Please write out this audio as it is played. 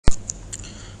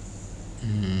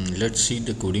let's see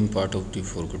the coding part of the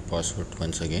forgot password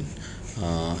once again.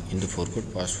 In the forgot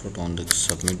password, on the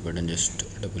submit button, just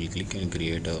double click and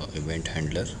create a event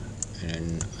handler,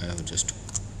 and I have just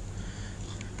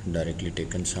directly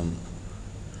taken some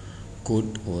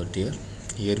code over there.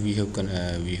 Here we have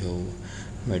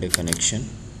made a connection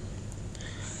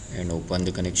and open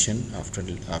the connection. After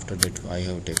that I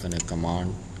have taken a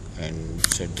command and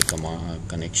set the command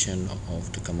connection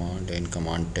of the command and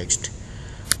command text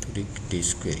to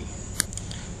this query.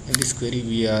 In this query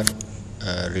we are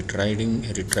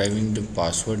retrieving the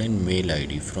password and mail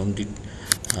ID from the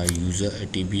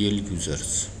TBL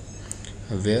users,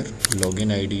 where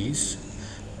login ID is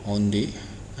on the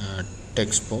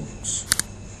text box,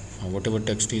 whatever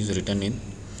text is written in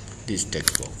this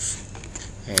text box.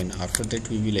 And after that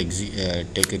we will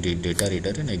take a data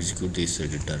reader and execute this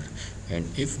reader, and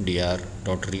if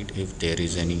dr.read, if there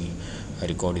is any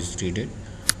record is read,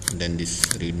 then this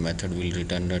read method will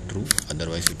return a true,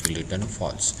 otherwise it will return a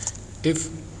false. If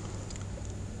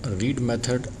read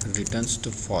method returns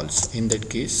to false, in that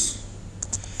case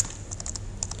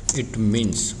it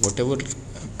means whatever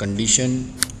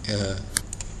condition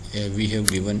we have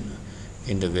given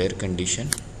in the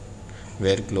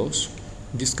where clause,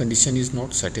 this condition is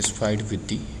not satisfied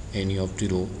with any of the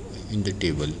row in the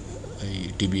table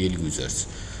TBL users.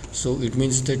 So it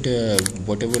means that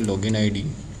whatever login ID,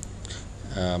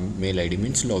 mail ID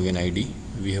means login ID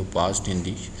we have passed in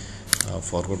the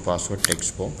forgot password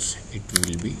text box, it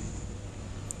will be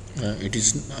it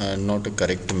is not a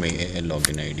correct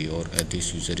login ID, or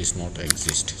this user is not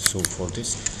exist. So for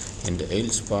this, in the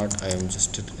else part, I am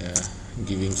just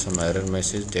giving some error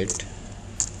message that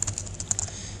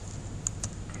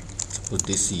suppose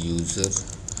this user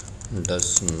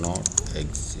does not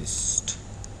exist,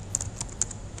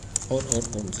 or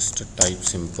just type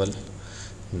simple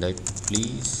that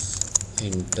please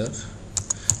enter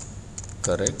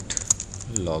correct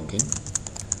login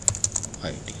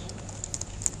ID.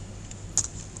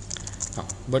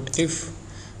 But if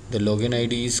the login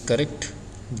ID is correct,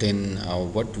 then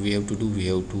what we have to do, we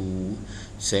have to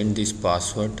send this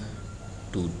password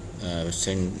to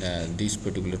this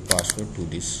particular password to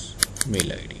this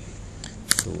mail ID.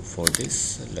 So for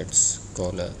this,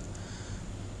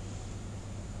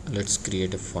 let's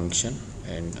create a function,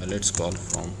 and let's call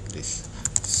from this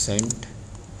send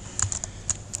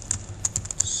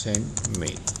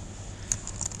mail.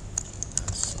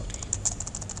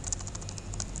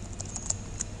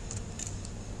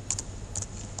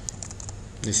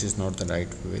 This is not the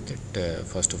right way. That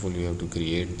first of all you have to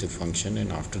create the function,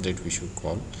 and after that we should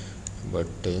call. But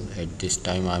at this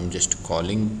time I am just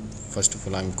calling. First of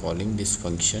all I am calling this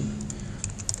function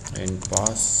and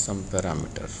pass some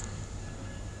parameter.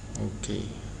 Okay,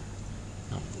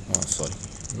 no, sorry,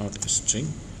 not a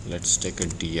string. Let's take a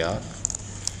dir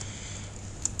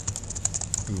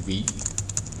v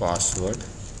password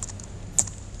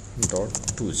dot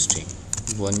toString.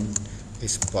 One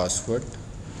is password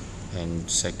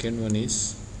and second one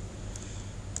is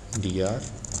dir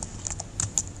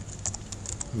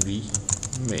v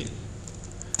mail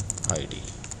id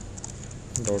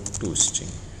dot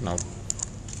toString. Now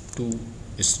two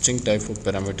string type of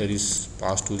parameter is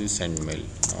passed to the send mail.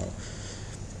 Now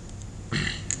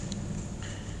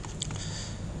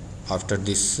after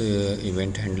this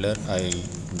event handler, I'm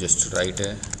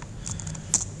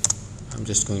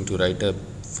just going to write a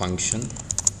function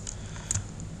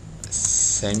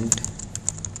send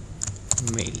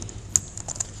mail,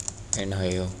 and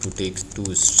I have to take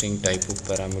two string type of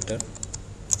parameter.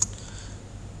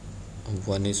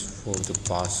 One is for the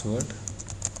password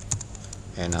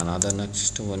and another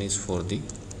next one is for the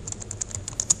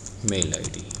mail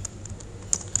ID,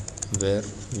 where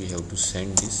we have to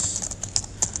send this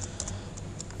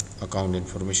account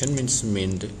information, means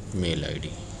mail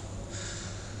ID.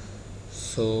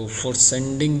 So for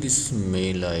sending this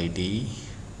mail ID,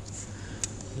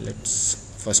 let's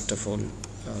first of all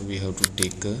we have to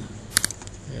take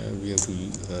use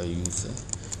a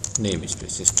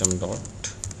namespace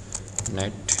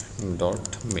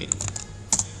system.net.mail,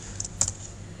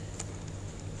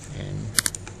 and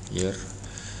here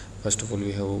first of all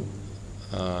we have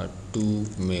two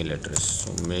mail address.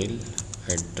 So mail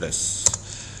address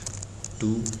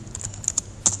to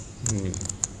new.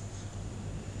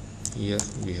 Here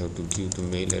we have to give the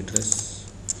mail address,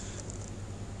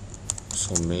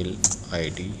 so mail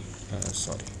ID,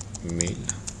 mail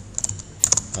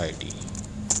ID,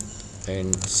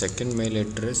 and second mail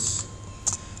address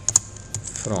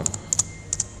from.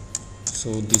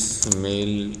 So this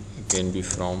mail can be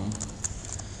from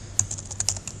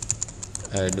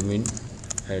admin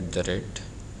 @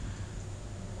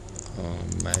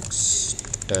 max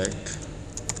tech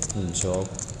job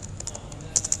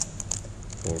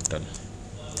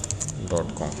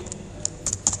portal.com,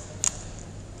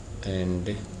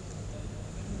 and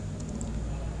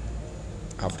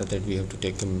after that we have to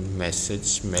take a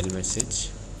message, mail message,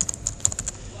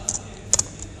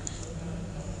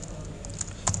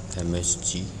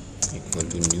 msg equal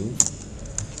to new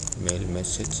mail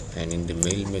message. And in the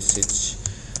mail message,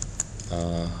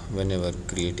 whenever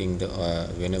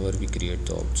we create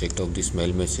the object of this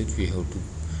mail message, we have to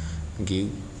give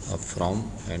a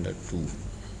from and a to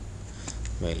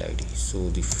mail id. So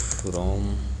the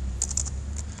from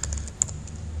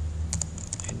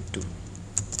and to,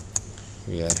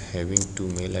 we are having two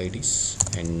mail ids.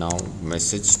 And now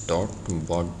message dot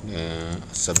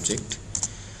subject,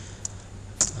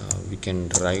 we can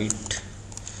write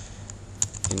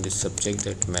in the subject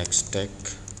that max tech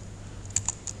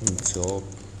job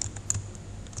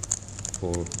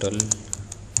portal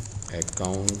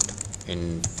account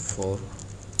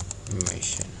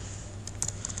information.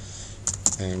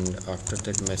 And after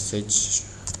that message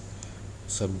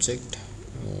subject,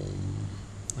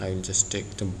 I will just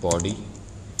take the body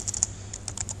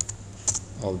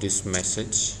of this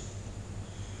message.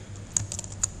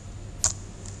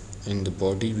 In the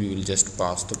body we will just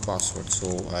pass the password. So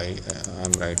I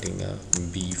am writing a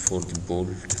B for the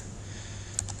bold.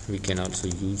 We can also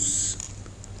use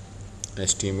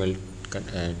HTML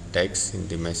tags in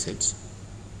the message.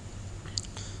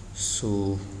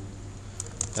 So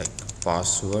like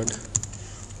password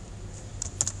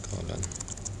colon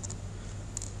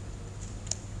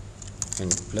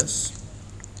and plus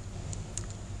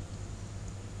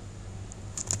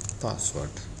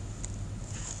password.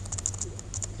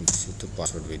 This is the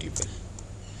password variable.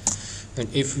 And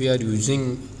if we are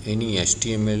using any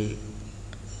HTML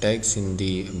tags in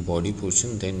the body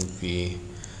portion, then we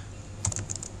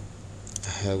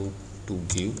have to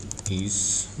give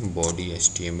is body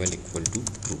HTML equal to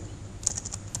true.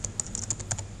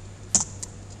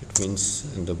 It means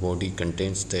the body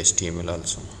contains the HTML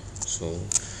also, so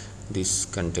this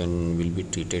content will be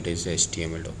treated as a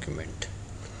HTML document.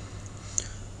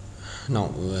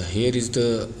 Now here is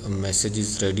the message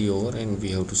is ready over, and we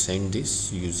have to send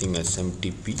this using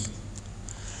SMTP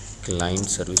client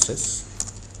services.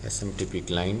 SMTP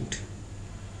client,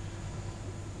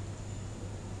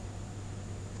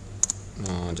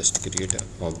 just create an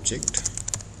object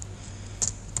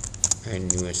and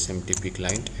new SMTP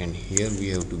client, and here we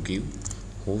have to give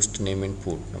host name and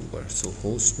port number. So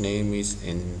host name is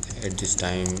at this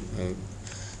time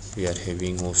we are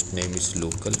having host name is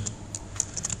local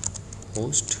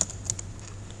host,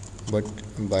 but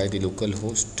by the local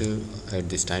host at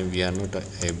this time we are not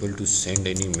able to send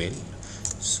any mail.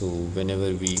 So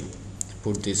whenever we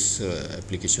put this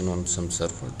application on some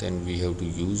server, then we have to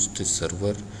use the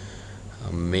server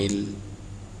mail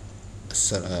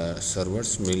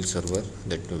server,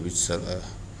 that which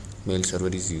mail server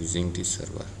is using this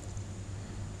server.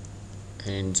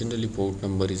 And generally port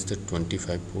number is the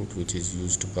 25 port which is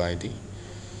used by the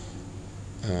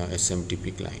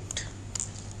SMTP client.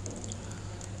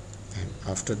 And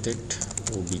after that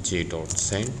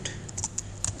obj.send,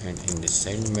 and in the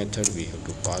send method we have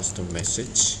to pass the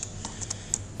message.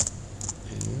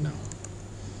 And now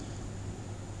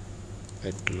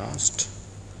at last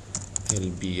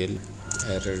lbl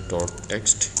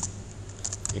error.text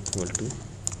equal to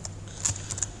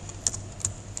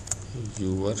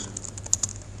your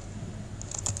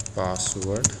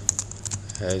password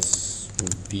has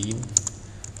been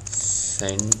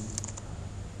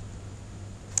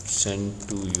sent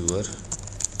to your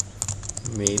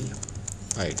mail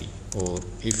ID. Or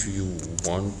if you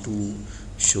want to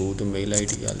show the mail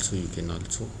ID also, you can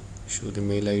also show the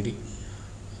mail ID,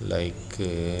 like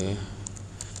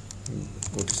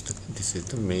this is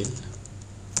the mail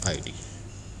ID.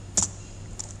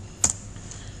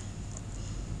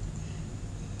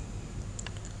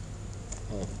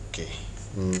 Okay,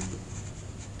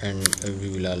 and we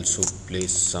will also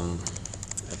place some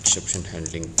exception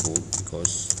handling code,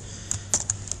 because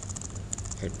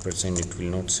at present it will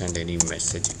not send any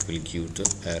message, it will give the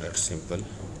error. Simple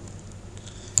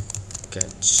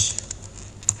catch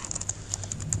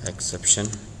exception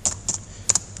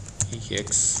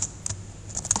ex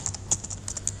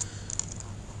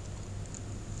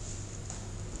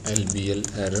lbl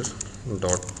error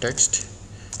dot text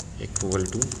equal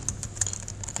to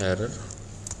error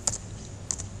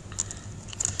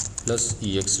plus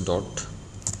ex dot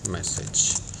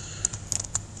message.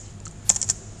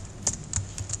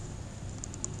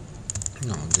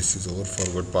 Now this is our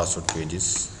forward password page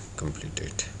is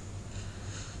completed.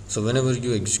 So whenever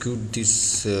you execute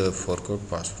this forgot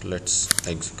password, let's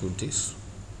execute this.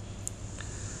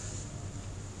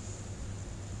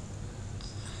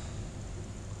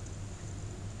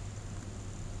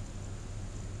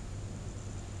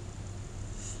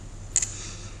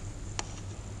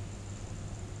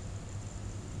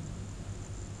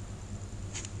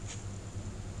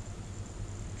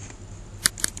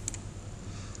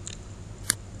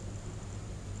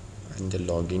 In the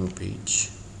login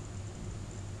page,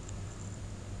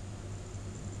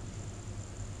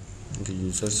 the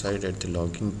user side at the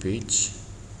login page,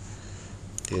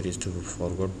 there is the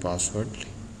forgot password,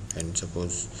 and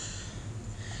suppose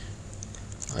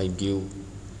I give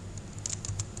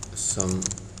some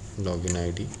login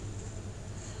ID.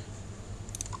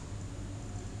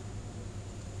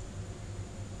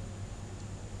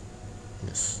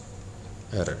 Yes,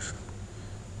 error,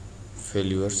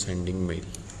 failure sending mail.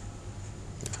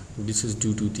 This is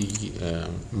due to the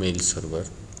mail server.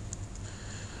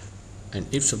 And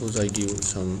if suppose I give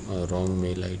some wrong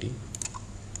mail ID,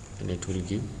 and it will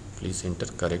give please enter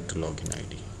correct login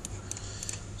ID.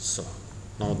 So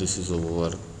now this is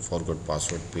our forgot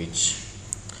password page.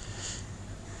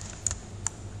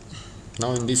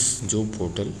 Now in this job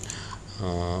portal,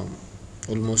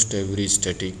 almost every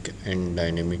static and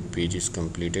dynamic page is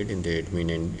completed in the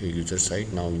admin and user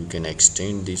side. Now you can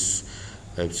extend this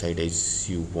website as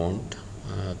you want.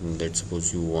 Let's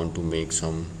suppose you want to make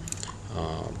some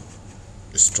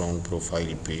strong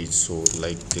profile page, so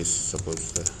like this.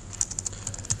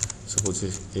 Suppose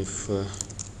if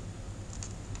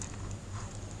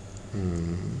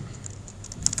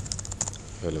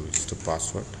hello, it's the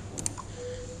password.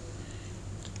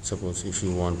 Suppose if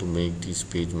you want to make this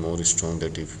page more strong,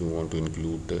 that if you want to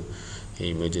include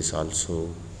images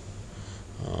also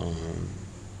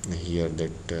here,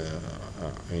 that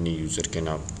any user can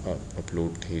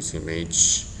upload his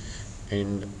image,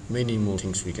 and many more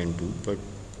things we can do, but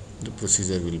the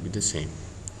procedure will be the same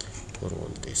for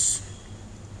all this.